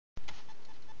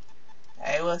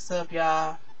Hey, what's up,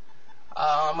 y'all?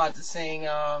 I'm about to sing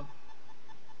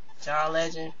John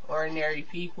Legend, Ordinary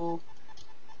People.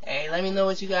 Hey, let me know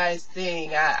what you guys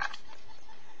think. I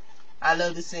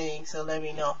love to sing, so let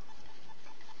me know.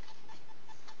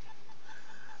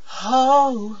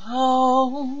 Oh,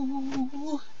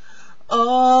 oh,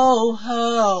 oh,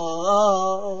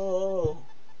 oh.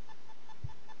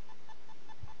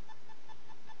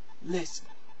 Listen.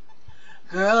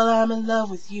 Girl, I'm in love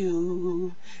with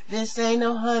you. This ain't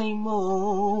no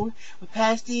honeymoon. We're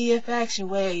past the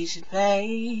infatuation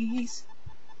phase.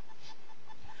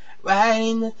 Right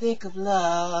in the thick of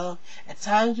love. At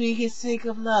times we get sick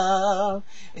of love.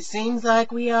 It seems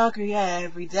like we argue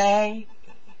every day.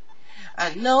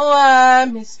 I know I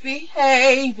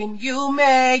misbehave and you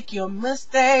make your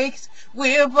mistakes.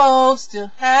 We both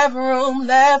still have room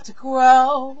left to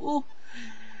grow.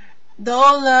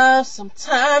 Though love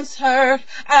sometimes hurt,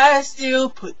 I still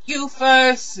put you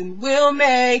first and we'll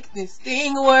make this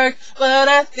thing work. But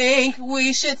I think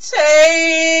we should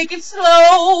take it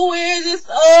slow. We're just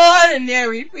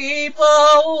ordinary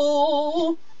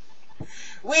people.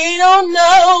 We don't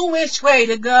know which way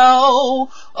to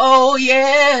go. Oh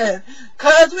yeah,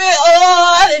 'cause we're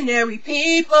ordinary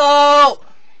people.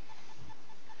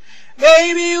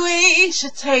 Maybe we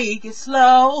should take it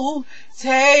slow.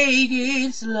 Take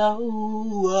it slow.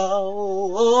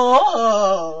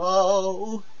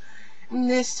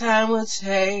 This time we'll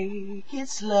take it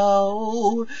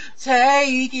slow.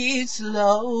 Take it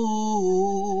slow.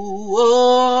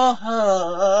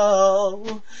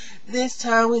 This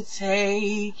time we'll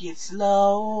take it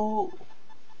slow.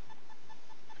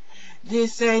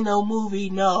 This ain't no movie,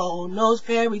 no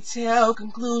fairy tale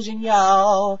conclusion,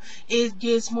 y'all. It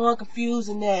gets more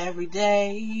confusing every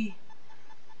day.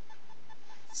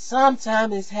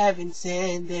 Sometimes it's heaven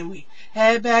sent, then we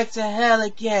head back to hell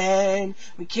again.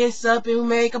 We kiss up and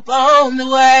make up on the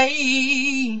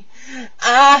way.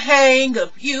 I hang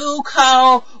up, you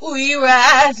call, we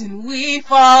rise and we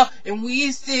fall, and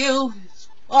we still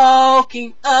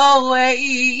walking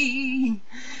away.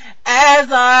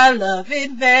 As our love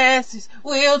advances,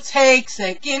 we'll take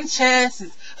second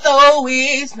chances. Though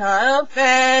it's not a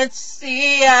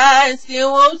fantasy, I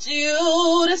still want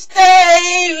you to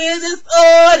stay with us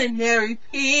ordinary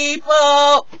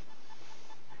people.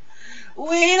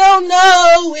 We don't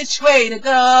know which way to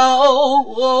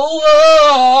go,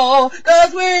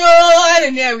 'cause we're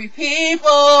ordinary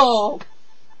people.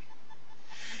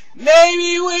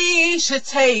 Maybe we should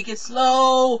take it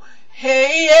slow.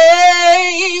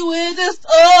 Hey, we're just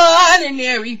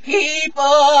ordinary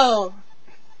people.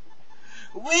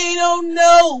 We don't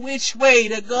know which way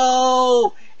to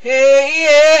go. Hey,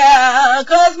 yeah,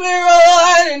 'cause we're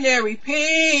ordinary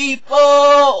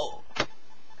people.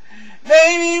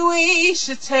 Maybe we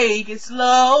should take it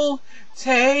slow.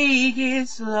 Take it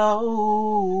slow.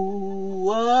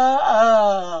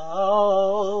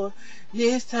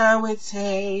 This time we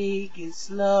take it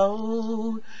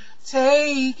slow.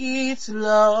 Take it slow.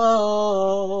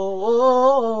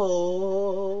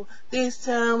 This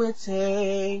time we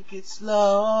take it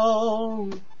slow.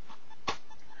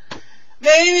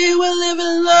 Maybe we'll live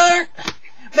and learn.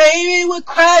 Maybe we'll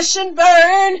crash and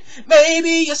burn.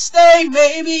 Maybe you'll stay,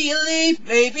 maybe you'll leave,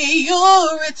 maybe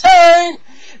you'll return.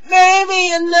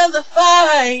 Maybe another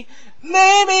fight.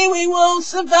 Maybe we won't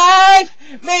survive.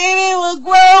 Maybe we'll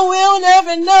grow, we'll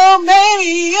never know.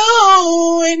 Maybe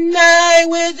you and I,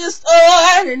 we're just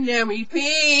ordinary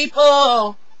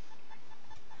people.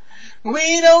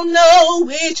 We don't know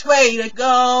which way to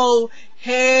go.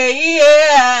 Hey,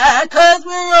 yeah, 'cause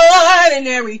we're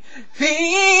ordinary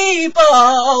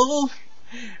people.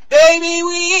 Baby,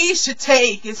 we should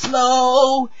take it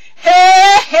slow.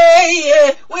 Hey, hey,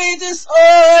 yeah, we're just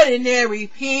ordinary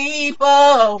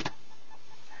people.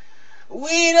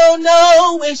 We don't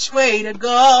know which way to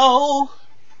go,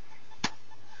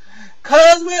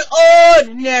 'cause we're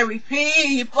ordinary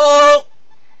people.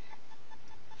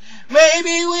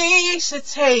 Maybe we should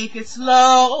take it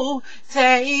slow.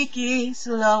 Take it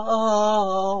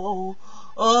slow.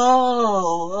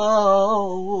 Oh,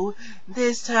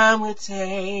 this time we'll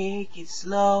take it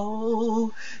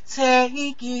slow.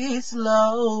 Take it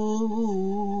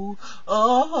slow.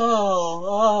 Oh,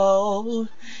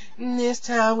 this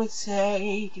time we'll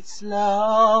take it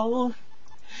slow.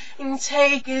 And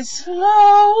take it slow.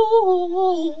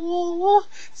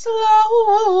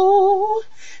 Slow.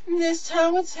 This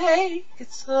time we'll take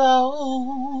it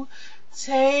slow.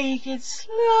 Take it slow.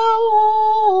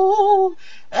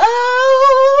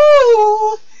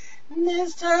 Oh,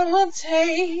 this time we'll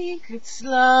take it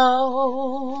slow.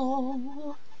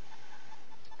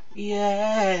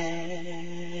 Yeah.